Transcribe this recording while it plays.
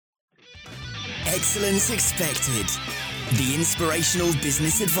Excellence Expected, the Inspirational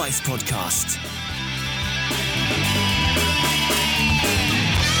Business Advice Podcast.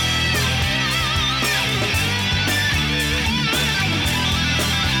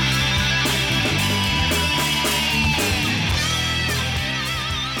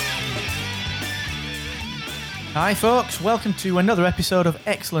 Hi folks, welcome to another episode of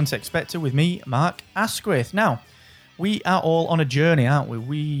Excellence Expected with me, Mark Asquith. Now, we are all on a journey, aren't we?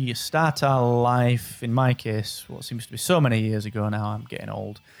 We start our life, in my case, what seems to be so many years ago now, I'm getting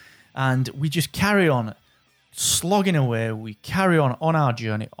old, and we just carry on slogging away, we carry on our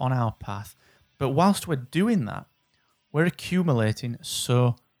journey, on our path, but whilst we're doing that, we're accumulating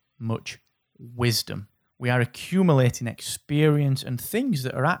so much wisdom. We are accumulating experience and things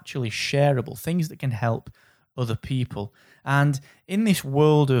that are actually shareable, things that can help other people. And in this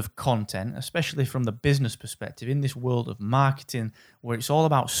world of content, especially from the business perspective, in this world of marketing, where it's all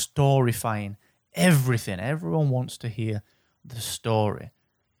about storyfying everything, everyone wants to hear the story.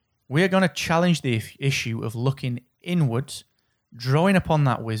 We are going to challenge the issue of looking inwards, drawing upon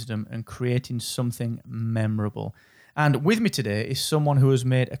that wisdom and creating something memorable. And with me today is someone who has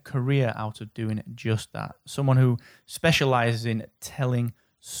made a career out of doing just that, someone who specializes in telling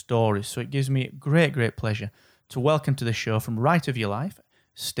stories. So it gives me great pleasure to welcome to the show from Right of Your Life,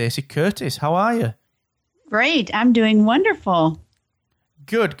 Stacey Curtis. How are you? Great. I'm doing wonderful.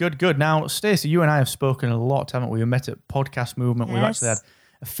 Good. Now, Stacey, you and I have spoken a lot, haven't we? We met at Podcast Movement. Yes. We've actually had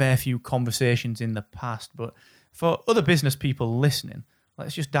a fair few conversations in the past. But for other business people listening,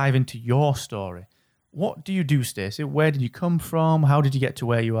 let's just dive into your story. What do you do, Stacey? Where did you come from? How did you get to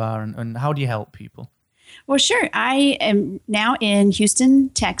where you are? And how do you help people? Well, sure. I am now in Houston,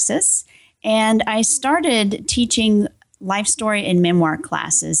 Texas, and I started teaching life story and memoir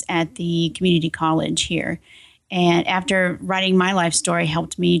classes at the community college here. And after writing my life story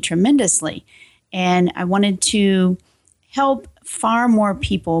helped me tremendously. And I wanted to help far more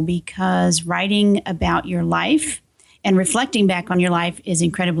people because writing about your life and reflecting back on your life is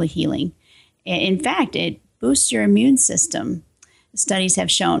incredibly healing. In fact, it boosts your immune system. Studies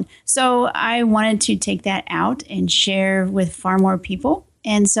have shown. So I wanted to take that out and share with far more people.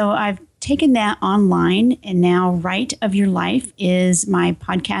 And so I've taken that online, and now Right of Your Life is my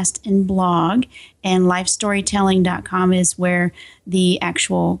podcast and blog, and lifestorytelling.com is where the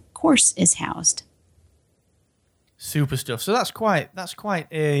actual course is housed. Super stuff. So that's quite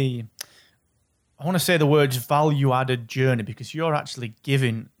a, I want to say the words value added journey, because you're actually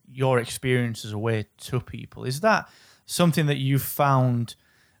giving your experiences away to people. Is that something that you found,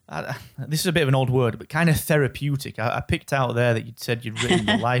 this is a bit of an old word, but kind of therapeutic? I picked out there that you'd said you'd written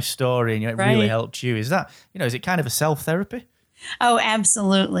the life story and it Right. really helped you. Is that, is it kind of a self-therapy? Oh,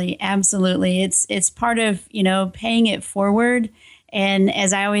 absolutely. Absolutely. It's part of, paying it forward. And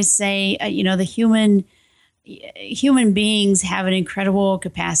as I always say, the human beings have an incredible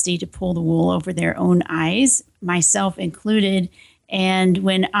capacity to pull the wool over their own eyes, myself included. And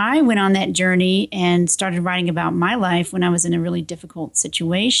when I went on that journey and started writing about my life when I was in a really difficult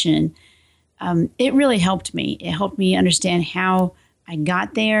situation, it really helped me. It helped me understand how I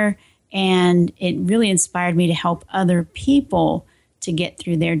got there, and it really inspired me to help other people to get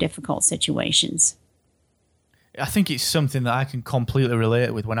through their difficult situations. I think it's something that I can completely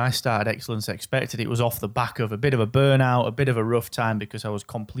relate with. When I started Excellence Expected, it was off the back of a bit of a burnout, a bit of a rough time, because I was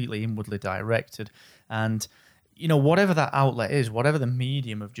completely inwardly directed. And whatever that outlet is, whatever the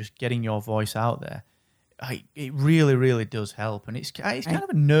medium of just getting your voice out there, it really does help. And it's kind of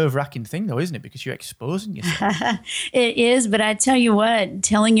a nerve-wracking thing, though, isn't it? Because you're exposing yourself. It is, but I tell you what,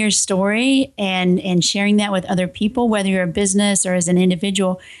 telling your story and sharing that with other people, whether you're a business or as an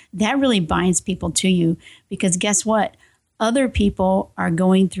individual, that really binds people to you. Because guess what? Other people are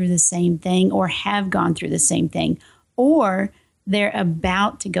going through the same thing or have gone through the same thing, or they're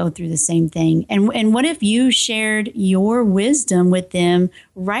about to go through the same thing. And what if you shared your wisdom with them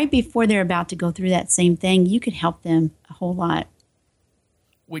right before they're about to go through that same thing? You could help them a whole lot.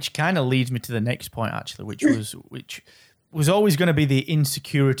 Which kind of leads me to the next point, actually, which was always going to be the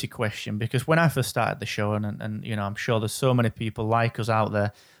insecurity question. Because when I first started the show, and I'm sure there's so many people like us out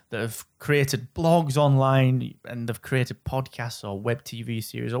there that have created blogs online and they've created podcasts or web TV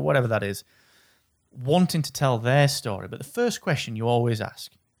series or whatever that is, wanting to tell their story. But the first question you always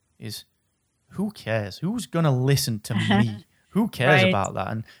ask is, who cares? Who's going to listen to me? Who cares Right. about that?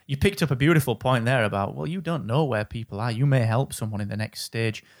 And you picked up a beautiful point there about, well, you don't know where people are. You may help someone in the next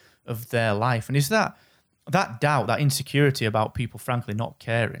stage of their life. And is that doubt, that insecurity about people frankly not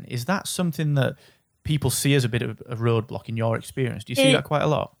caring, is that something that people see as a bit of a roadblock in your experience? Do you see that quite a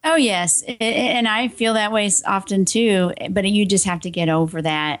lot? Oh, yes. And I feel that way often too, but you just have to get over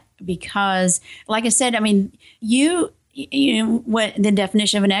that because, like I said, I mean, you know, what the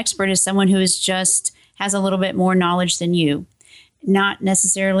definition of an expert is someone who is just has a little bit more knowledge than you, not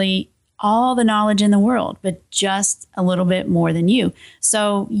necessarily all the knowledge in the world, but just a little bit more than you.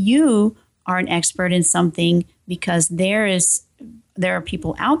 So you are an expert in something because there are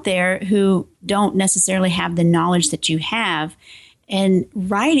people out there who don't necessarily have the knowledge that you have. And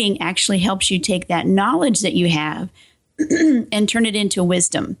writing actually helps you take that knowledge that you have and turn it into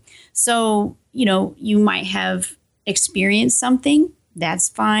wisdom. So, you know, you might have experienced something. That's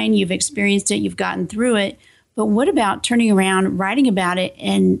fine. You've experienced it. You've gotten through it. But what about turning around, writing about it,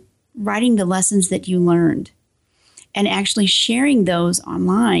 and writing the lessons that you learned and actually sharing those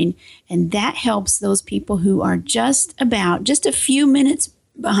online? And that helps those people who are just a few minutes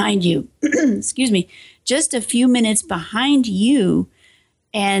behind you, excuse me, just a few minutes behind you,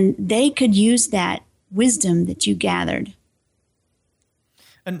 and they could use that wisdom that you gathered.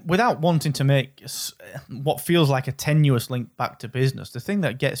 And without wanting to make what feels like a tenuous link back to business, the thing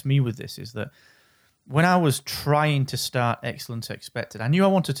that gets me with this is that when I was trying to start Excellence Expected, I knew I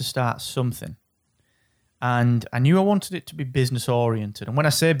wanted to start something. And I knew I wanted it to be business oriented. And when I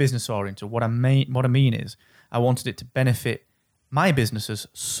say business oriented, what I mean is I wanted it to benefit my businesses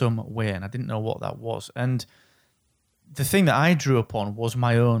some way. And I didn't know what that was. And the thing that I drew upon was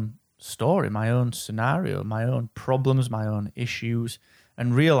my own story, my own scenario, my own problems, my own issues,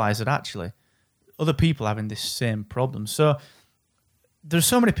 and realized that actually other people are having this same problem. So there's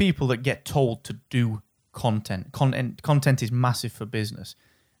so many people that get told to do content. Content is massive for business.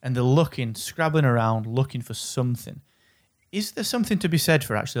 And they're scrabbling around, looking for something. Is there something to be said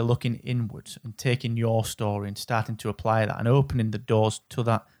for actually looking inwards and taking your story and starting to apply that and opening the doors to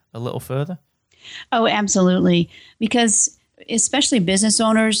that a little further? Oh, absolutely. Because especially business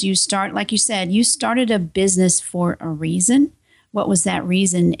owners, like you said, you started a business for a reason. What was that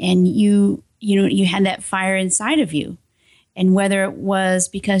reason? And you had that fire inside of you. And whether it was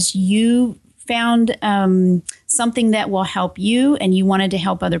because you found something that will help you and you wanted to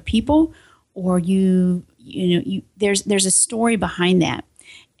help other people, or there's a story behind that.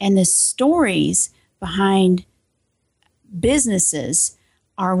 And the stories behind businesses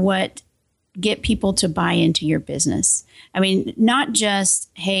are what get people to buy into your business. I mean, not just,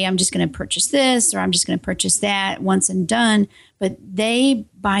 hey, I'm just going to purchase this or I'm just going to purchase that once and done, but they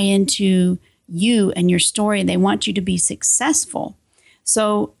buy into you and your story and they want you to be successful.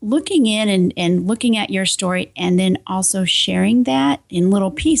 So looking in and looking at your story and then also sharing that in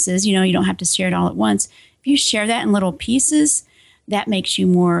little pieces, you don't have to share it all at once. If you share that in little pieces, that makes you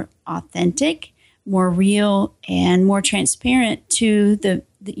more authentic, more real, and more transparent to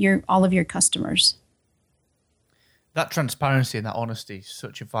all of your customers. That transparency and that honesty is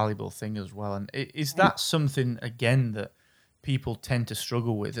such a valuable thing as well. And is that something, again, that people tend to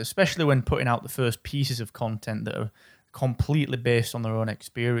struggle with, especially when putting out the first pieces of content that are completely based on their own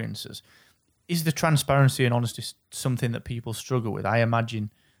experiences? Is the transparency and honesty something that people struggle with? I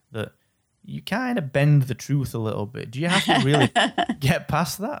imagine that you kind of bend the truth a little bit. Do you have to really get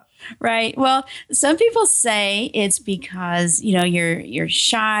past that? Right. Well, some people say it's because, you're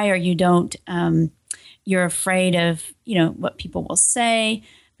shy or you don't, you're afraid of, what people will say.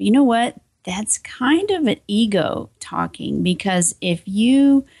 But you know what? That's kind of an ego talking, because if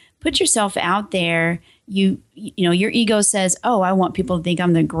you put yourself out there, your ego says, oh, I want people to think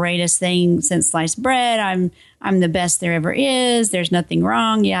I'm the greatest thing since sliced bread. I'm the best there ever is. There's nothing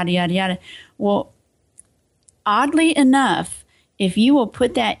wrong, yada, yada, yada. Well, oddly enough, if you will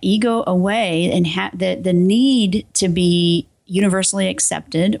put that ego away and have the need to be universally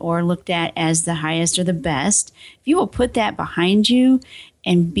accepted or looked at as the highest or the best, if you will put that behind you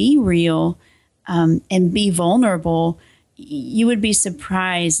and be real and be vulnerable, you would be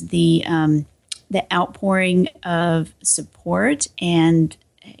surprised the outpouring of support and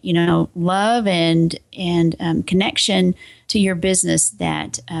love and connection to your business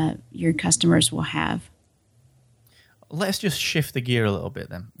that your customers will have. Let's just shift the gear a little bit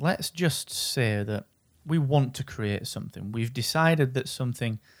then. Let's just say that we want to create something. We've decided that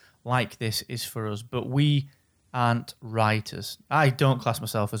something like this is for us, but we aren't writers. I don't class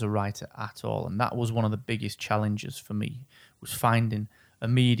myself as a writer at all, and that was one of the biggest challenges for me, was finding a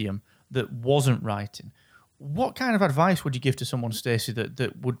medium that wasn't writing. What kind of advice would you give to someone, Stacey,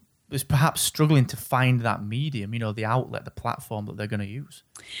 that is perhaps struggling to find that medium, the outlet, the platform that they're going to use?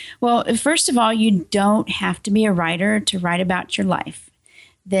 Well, first of all, you don't have to be a writer to write about your life.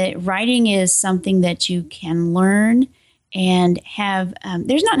 That writing is something that you can learn and have,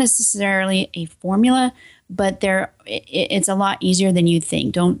 there's not necessarily a formula, but it's a lot easier than you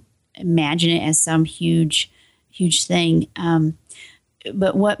think. Don't imagine it as some huge thing.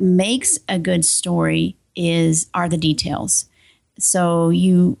 But what makes a good story are the details. So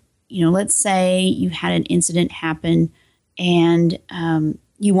let's say you had an incident happen, and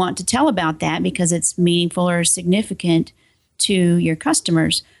you want to tell about that because it's meaningful or significant to your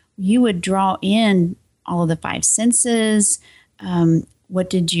customers. You would draw in all of the 5 senses. What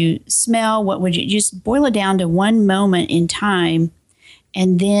did you smell? What would you just boil it down to one moment in time,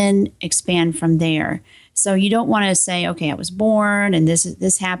 and then expand from there. So you don't want to say, okay, I was born and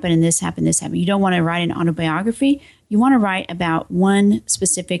this happened and this happened, this happened. You don't want to write an autobiography. You want to write about one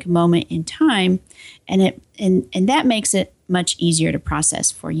specific moment in time, and that makes it much easier to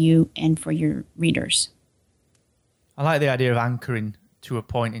process for you and for your readers. I like the idea of anchoring to a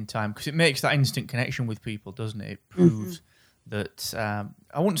point in time because it makes that instant connection with people, doesn't it? It proves that,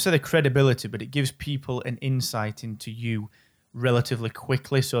 I wouldn't say the credibility, but it gives people an insight into you relatively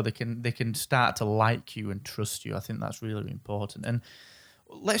quickly, so they can start to like you and trust you. I think that's really important. And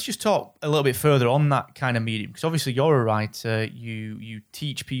let's just talk a little bit further on that kind of medium, because obviously you're a writer, you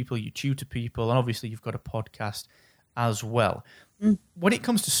teach people, you tutor people, and obviously you've got a podcast as well. When it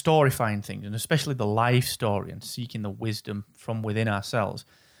comes to storifying things, and especially the life story and seeking the wisdom from within ourselves,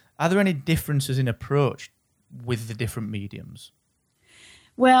 are there any differences in approach with the different mediums?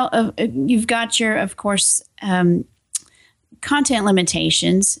 Well, you've got your, of course, content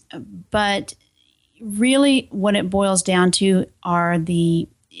limitations, but really what it boils down to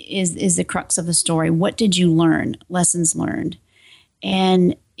is the crux of the story. What did you learn? Lessons learned.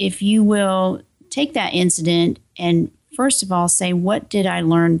 And if you will take that incident and first of all say, what did I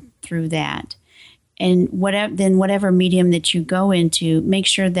learn through that? And whatever medium that you go into, make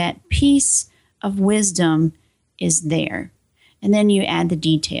sure that piece of wisdom is there. And then you add the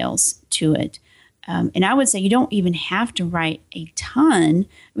details to it. And I would say you don't even have to write a ton.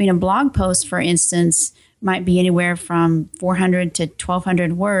 I mean, a blog post, for instance, might be anywhere from 400 to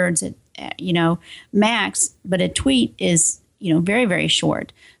 1,200 words at max, but a tweet is, very, very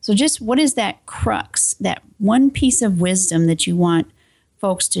short. So just what is that crux, that one piece of wisdom that you want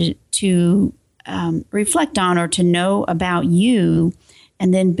folks to reflect on or to know about you,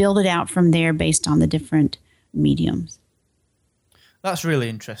 and then build it out from there based on the different mediums. That's really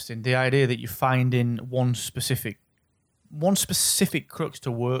interesting. The idea that you're finding one specific crux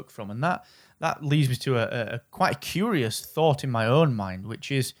to work from, and that leads me to a quite a curious thought in my own mind,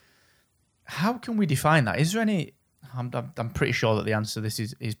 which is, how can we define that? Is there any? I'm pretty sure that the answer to this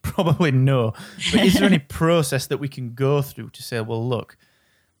is probably no. But is there any process that we can go through to say, well, look,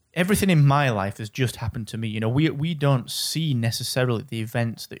 everything in my life has just happened to me. We don't see necessarily the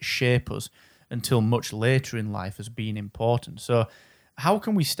events that shape us until much later in life as being important. So how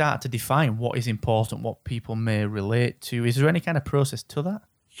can we start to define what is important, what people may relate to? Is there any kind of process to that?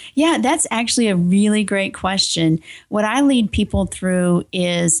 Yeah, that's actually a really great question. What I lead people through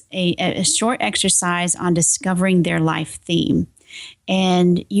is a short exercise on discovering their life theme.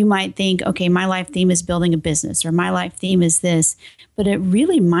 And you might think, okay, my life theme is building a business, or my life theme is this, but it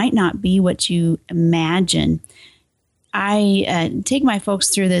really might not be what you imagine. I take my folks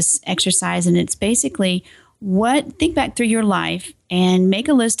through this exercise, and it's basically think back through your life and make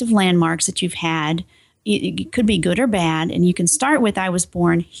a list of landmarks that you've had. It could be good or bad. And you can start with, I was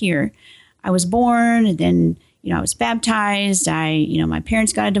born here. I was born, and then, I was baptized. My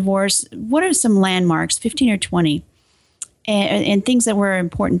parents got a divorce. What are some landmarks, 15 or 20, and things that were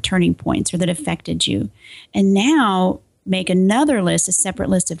important turning points or that affected you? And now make another list, a separate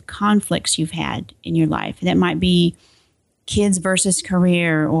list of conflicts you've had in your life. And that might be kids versus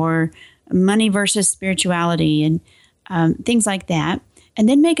career, or money versus spirituality, and things like that. And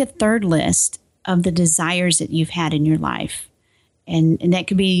then make a third list of the desires that you've had in your life. And that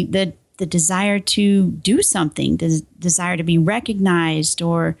could be the desire to do something, the desire to be recognized,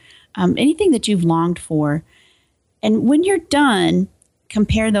 or anything that you've longed for. And when you're done,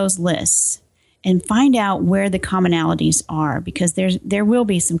 compare those lists and find out where the commonalities are, because there will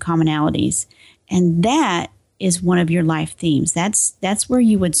be some commonalities. And that is one of your life themes. That's where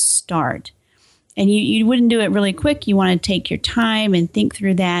you would start. And you wouldn't do it really quick. You want to take your time and think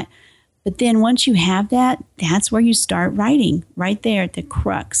through that. But then once you have that, that's where you start writing, right there at the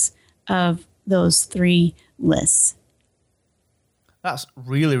crux of those 3 lists. That's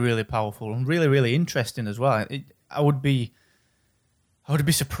really, really powerful and really, really interesting as well. I would be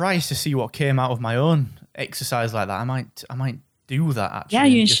surprised to see what came out of my own exercise like that. I might do that actually. Yeah,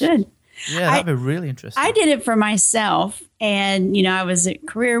 you should. Yeah, that'd be really interesting. I did it for myself, and I was a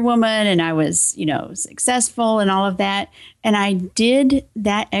career woman, and I was successful and all of that, and I did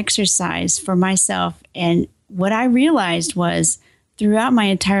that exercise for myself. And what I realized was, throughout my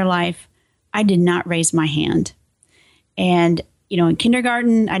entire life, I did not raise my hand. And in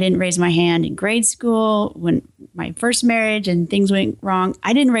kindergarten, I didn't raise my hand. In grade school, when my first marriage and things went wrong,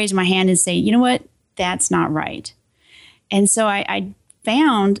 I didn't raise my hand and say, you know what, that's not right. And so I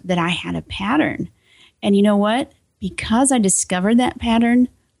found that I had a pattern. And you know what? Because I discovered that pattern,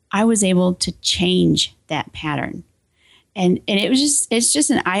 I was able to change that pattern. And it's just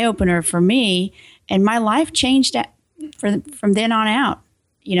an eye opener for me. And my life changed from then on out.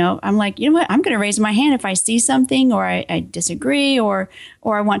 I'm like, you know what? I'm going to raise my hand if I see something, or I disagree, or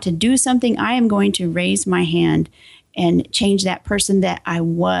I want to do something. I am going to raise my hand and change that person that I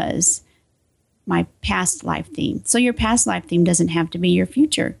was, my past life theme. So your past life theme doesn't have to be your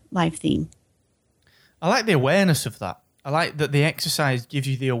future life theme. I like the awareness of that. I like that the exercise gives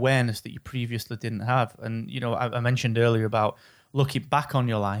you the awareness that you previously didn't have. And, I mentioned earlier about looking back on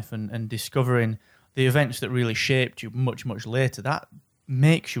your life and discovering the events that really shaped you much, much later. That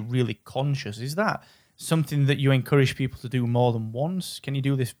makes you really conscious. Is that something that you encourage people to do more than once? Can you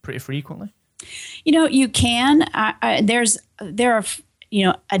do this pretty frequently? You can. There are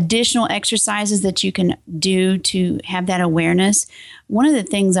additional exercises that you can do to have that awareness. One of the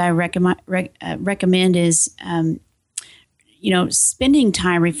things I recommend is, spending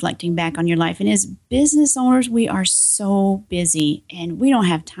time reflecting back on your life. And as business owners, we are so busy and we don't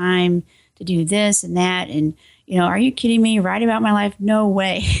have time to do this and that. And, are you kidding me? Write about my life? No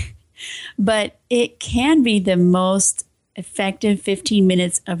way. But it can be the most effective 15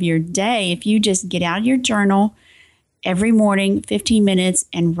 minutes of your day if you just get out your journal every morning, 15 minutes,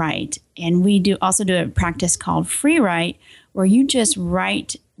 and write. And we also do a practice called free write, where you just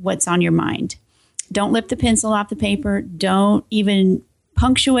write what's on your mind. Don't lift the pencil off the paper. Don't even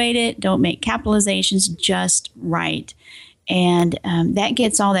punctuate it. Don't make capitalizations. Just write. And that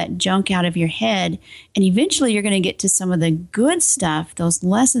gets all that junk out of your head. And eventually you're going to get to some of the good stuff, those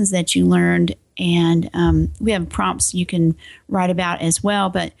lessons that you learned. And we have prompts you can write about as well.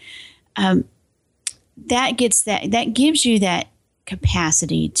 But that gives you that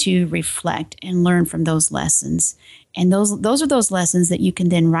capacity to reflect and learn from those lessons. And those are those lessons that you can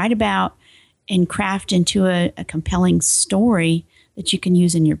then write about and craft into a compelling story that you can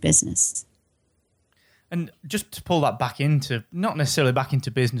use in your business. And just to pull that back into, not necessarily back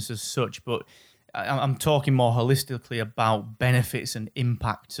into business as such, but I'm talking more holistically about benefits and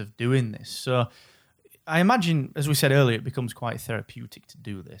impacts of doing this. So I imagine, as we said earlier, it becomes quite therapeutic to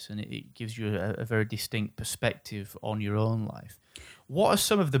do this, and it gives you a very distinct perspective on your own life. What are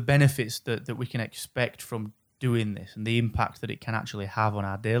some of the benefits that we can expect from doing this and the impact that it can actually have on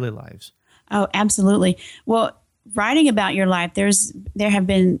our daily lives? Oh, absolutely. Well, writing about your life, there have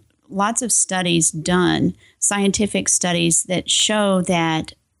been lots of studies done, scientific studies that show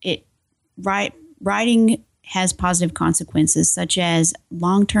that writing has positive consequences, such as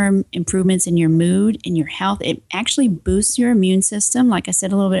long-term improvements in your mood, in your health. It actually boosts your immune system, like I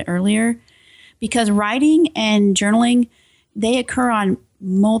said a little bit earlier, because writing and journaling, they occur on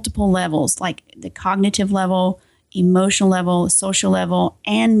multiple levels, like the cognitive level, emotional level, social level,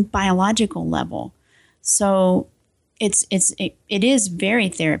 and biological level. So it is very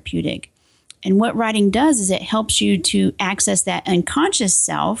therapeutic. And what writing does is it helps you to access that unconscious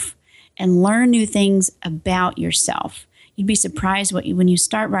self and learn new things about yourself. You'd be surprised when you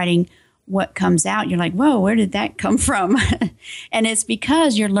start writing what comes out. You're like, whoa, where did that come from? And it's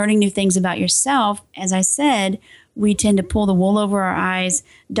because you're learning new things about yourself. As I said, we tend to pull the wool over our eyes,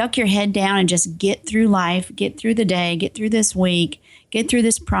 duck your head down, and just get through life, get through the day, get through this week, get through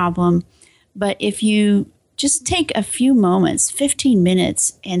this problem. But if you just take a few moments, 15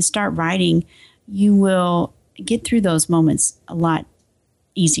 minutes, and start writing, you will get through those moments a lot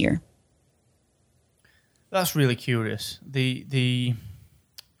easier. That's really curious. The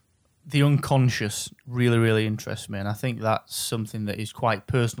unconscious really, really interests me, and I think that's something that is quite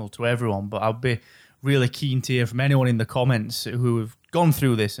personal to everyone. But I'll be really keen to hear from anyone in the comments who have gone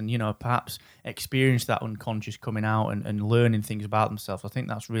through this and, perhaps experienced that unconscious coming out and learning things about themselves. I think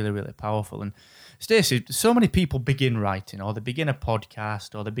that's really, really powerful. And Stacey, so many people begin writing, or they begin a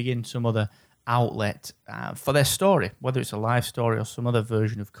podcast, or they begin some other outlet for their story, whether it's a life story or some other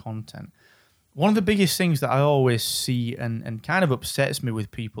version of content. One of the biggest things that I always see and kind of upsets me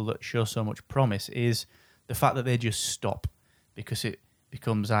with people that show so much promise is the fact that they just stop because it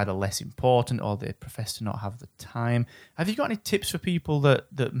becomes either less important or they profess to not have the time. Have you got any tips for people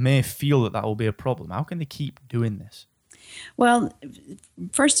that may feel that will be a problem? How can they keep doing this? Well,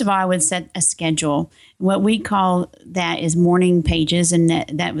 first of all, I would set a schedule. What we call that is morning pages, and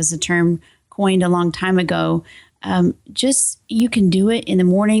that was a term coined a long time ago. Just you can do it in the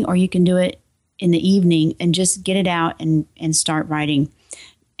morning or you can do it in the evening and just get it out and start writing.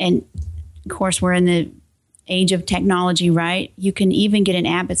 And of course, we're in the age of technology, right? You can even get an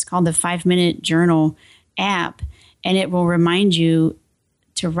app. It's called the 5-Minute Journal app, and it will remind you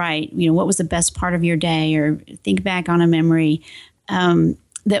to write, what was the best part of your day, or think back on a memory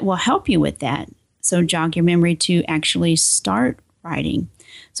that will help you with that. So jog your memory to actually start writing.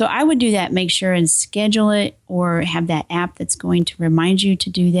 So I would do that, make sure and schedule it, or have that app that's going to remind you to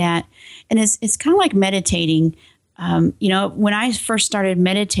do that. And it's kind of like meditating. When I first started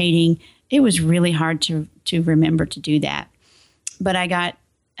meditating, it was really hard to remember to do that. But I got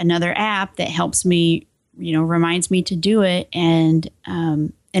another app that helps me, reminds me to do it. And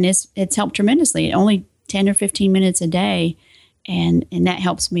it's helped tremendously. Only 10 or 15 minutes a day. And that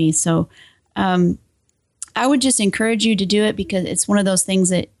helps me. So, I would just encourage you to do it, because it's one of those things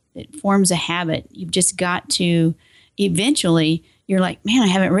that it forms a habit. You've just got to, eventually you're like, man, I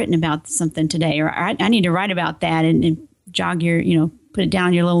haven't written about something today, or I need to write about that, and jog your, put it down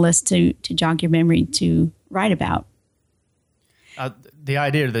on your little list to jog your memory to write about. The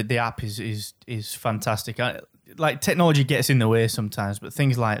idea that the app is fantastic. Like, technology gets in the way sometimes, but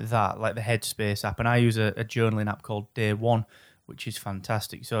things like that, like the Headspace app, and I use a journaling app called Day One, which is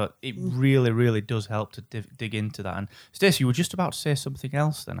fantastic. So it really, really does help to dig into that. And Stacey, you were just about to say something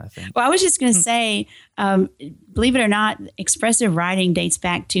else then, I think. Well, I was just going to say, believe it or not, expressive writing dates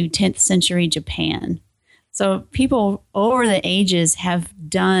back to 10th century Japan. So people over the ages have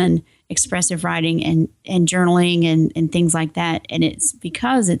done expressive writing and journaling and things like that. And it's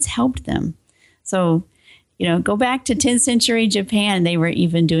because it's helped them. So, go back to 10th century Japan. They were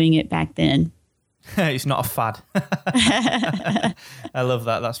even doing it back then. It's not a fad. I love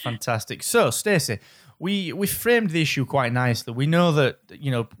that. That's fantastic. So, Stacey, we framed the issue quite nicely. We know that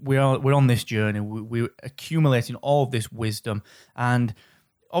we're on this journey. We're accumulating all of this wisdom, and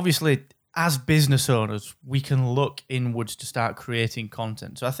obviously, as business owners, we can look inwards to start creating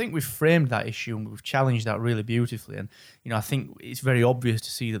content. So I think we've framed that issue and we've challenged that really beautifully. And I think it's very obvious to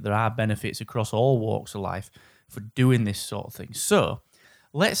see that there are benefits across all walks of life for doing this sort of thing. So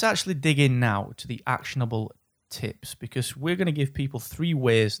let's actually dig in now to the actionable tips, because we're going to give people 3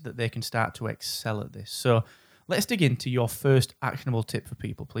 ways that they can start to excel at this. So let's dig into your first actionable tip for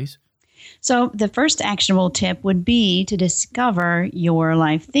people, please. So the first actionable tip would be to discover your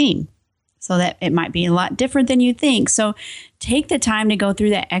life theme. So that it might be a lot different than you think. So take the time to go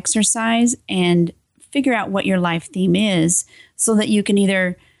through that exercise and figure out what your life theme is, so that you can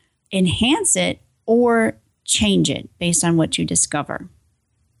either enhance it or change it based on what you discover.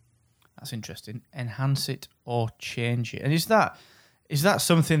 That's interesting. Enhance it or change it. And is that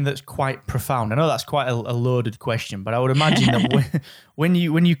something that's quite profound? I know that's quite a loaded question, but I would imagine that when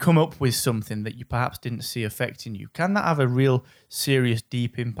you come up with something that you perhaps didn't see affecting you, can that have a real serious,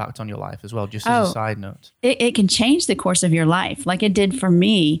 deep impact on your life as well, just as a side note? It can change the course of your life. Like it did for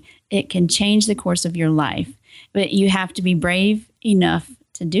me, it can change the course of your life. But you have to be brave enough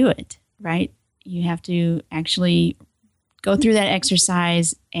to do it, right? You have to actually go through that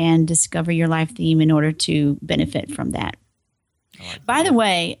exercise and discover your life theme in order to benefit from that. By the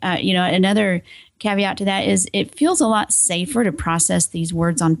way, another caveat to that is it feels a lot safer to process these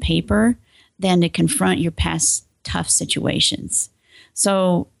words on paper than to confront your past tough situations.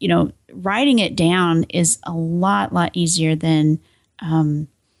 So, writing it down is a lot easier than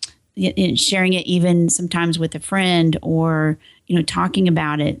sharing it even sometimes with a friend or, talking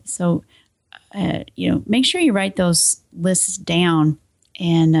about it. So, make sure you write those lists down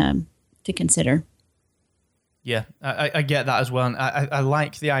and to consider. Yeah, I get that as well. And I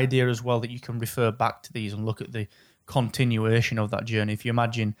like the idea as well that you can refer back to these and look at the continuation of that journey. If you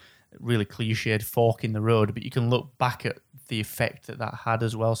imagine a really cliched fork in the road, but you can look back at the effect that had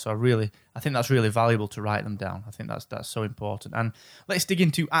as well. So I think that's really valuable to write them down. I think that's so important. And let's dig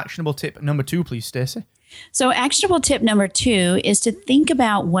into actionable tip number 2, please, Stacey. So actionable tip number 2 is to think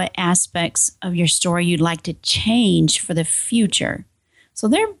about what aspects of your story you'd like to change for the future. So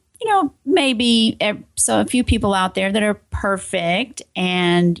there maybe a few people out there that are perfect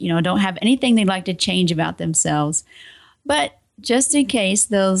and, don't have anything they'd like to change about themselves. But just in case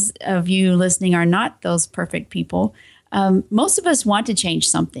those of you listening are not those perfect people, most of us want to change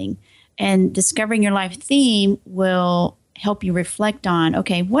something. And discovering your life theme will help you reflect on,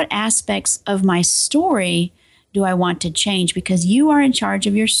 okay, what aspects of my story do I want to change? Because you are in charge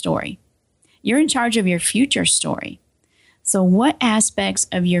of your story. You're in charge of your future story. So what aspects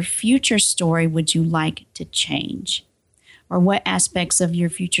of your future story would you like to change? or what aspects of your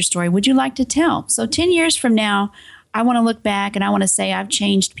future story would you like to tell? So 10 years from now, I want to look back and I want to say I've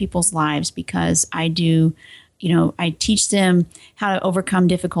changed people's lives because I teach them how to overcome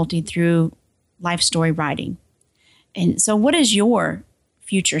difficulty through life story writing. And so what is your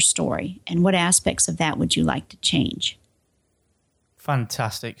future story and what aspects of that would you like to change?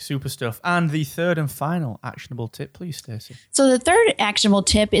 Fantastic. Super stuff. And the third and final actionable tip, please, Stacey. So the third actionable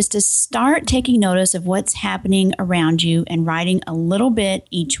tip is to start taking notice of what's happening around you and writing a little bit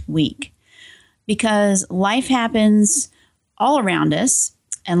each week. Because life happens all around us,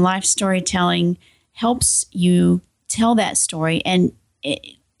 and life storytelling helps you tell that story. And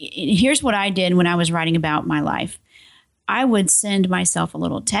here's what I did when I was writing about my life. I would send myself a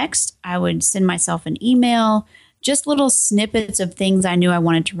little text. I would send myself an email, just little snippets of things I knew I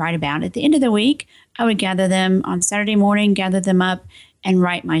wanted to write about. At the end of the week, I would gather them on Saturday morning, gather them up, and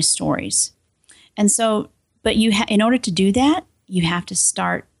write my stories. And so, but in order to do that, you have to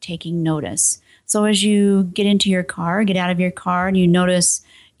start taking notice. So as you get out of your car, and you notice,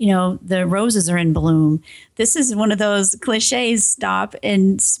 the roses are in bloom. This is one of those cliches, stop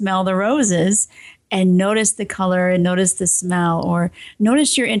and smell the roses and notice the color and notice the smell, or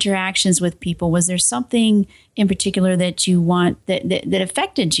notice your interactions with people. Was there something in particular that you want that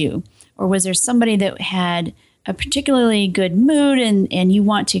affected you? Or was there somebody that had a particularly good mood and you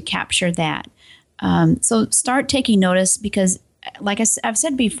want to capture that? So start taking notice because like I've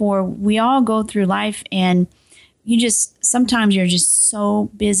said before, we all go through life and sometimes you're just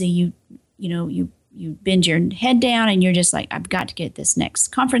so busy, you bend your head down and you're just like, I've got to get this next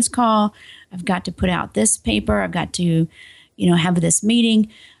conference call. I've got to put out this paper. I've got to, have this meeting.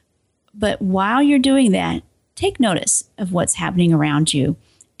 But while you're doing that, take notice of what's happening around you.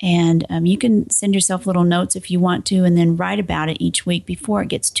 And you can send yourself little notes if you want to, and then write about it each week before it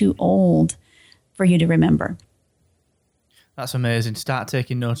gets too old for you to remember. That's amazing. Start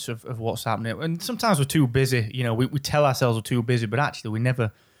taking notes of what's happening. And sometimes we're too busy. We tell ourselves we're too busy, but actually we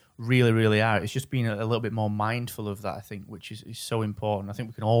never really, really are. It's just being a little bit more mindful of that, I think, which is so important. I think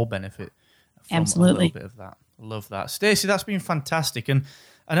we can all benefit from Absolutely. A little bit of that. Love that. Stacey, that's been fantastic. And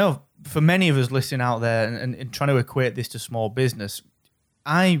I know for many of us listening out there and trying to equate this to small business,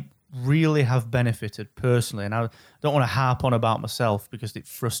 I really have benefited personally. And I don't want to harp on about myself because it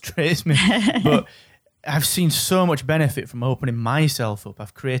frustrates me, but I've seen so much benefit from opening myself up.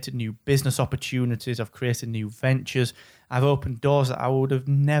 I've created new business opportunities. I've created new ventures. I've opened doors that I would have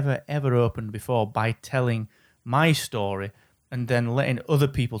never, ever opened before by telling my story and then letting other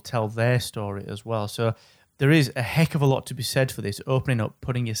people tell their story as well. So there is a heck of a lot to be said for this, opening up,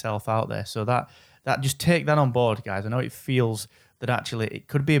 putting yourself out there. So that just take that on board, guys. I know it feels that actually it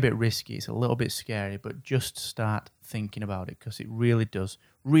could be a bit risky. It's a little bit scary, but just start thinking about it because it really does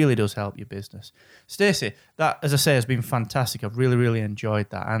help your business. Stacey, that, as I say, has been fantastic. I've really, really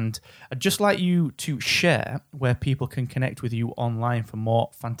enjoyed that. And I'd just like you to share where people can connect with you online for more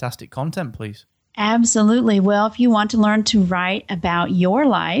fantastic content, please. Absolutely. Well, if you want to learn to write about your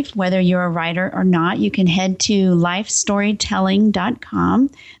life, whether you're a writer or not, you can head to lifestorytelling.com.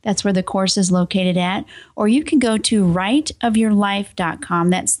 That's where the course is located at. Or you can go to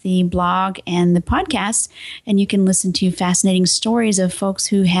writeofyourlife.com. That's the blog and the podcast. And you can listen to fascinating stories of folks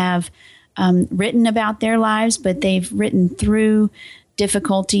who have written about their lives, but they've written through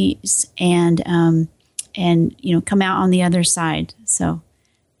difficulties and come out on the other side. So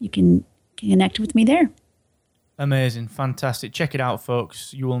you can connect with me there. Amazing. Fantastic. Check it out,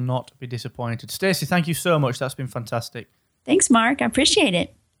 folks. You will not be disappointed. Stacey, thank you so much. That's been fantastic. Thanks, Mark. I appreciate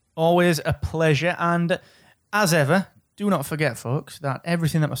it. Always a pleasure. And as ever, do not forget, folks, that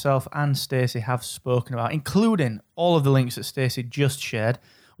everything that myself and Stacey have spoken about, including all of the links that Stacey just shared,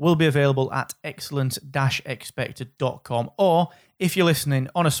 will be available at excellence-expected.com. Or if you're listening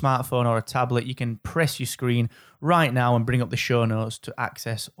on a smartphone or a tablet, you can press your screen right now and bring up the show notes to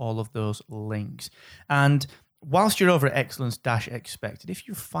access all of those links. And whilst you're over at excellence-expected, if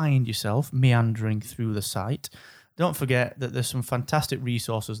you find yourself meandering through the site, don't forget that there's some fantastic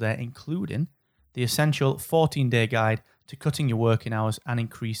resources there, including the essential 14-day guide to cutting your working hours and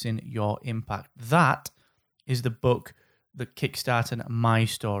increasing your impact. That is the book that kickstarted my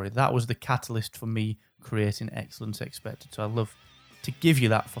story. That was the catalyst for me creating Excellence Expected. So I'd love to give you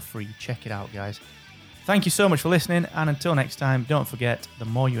that for free. Check it out, guys. Thank you so much for listening. And until next time, don't forget, the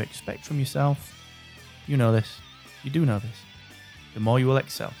more you expect from yourself, you know this, you do know this, the more you will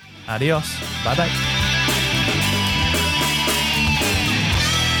excel. Adios. Bye-bye.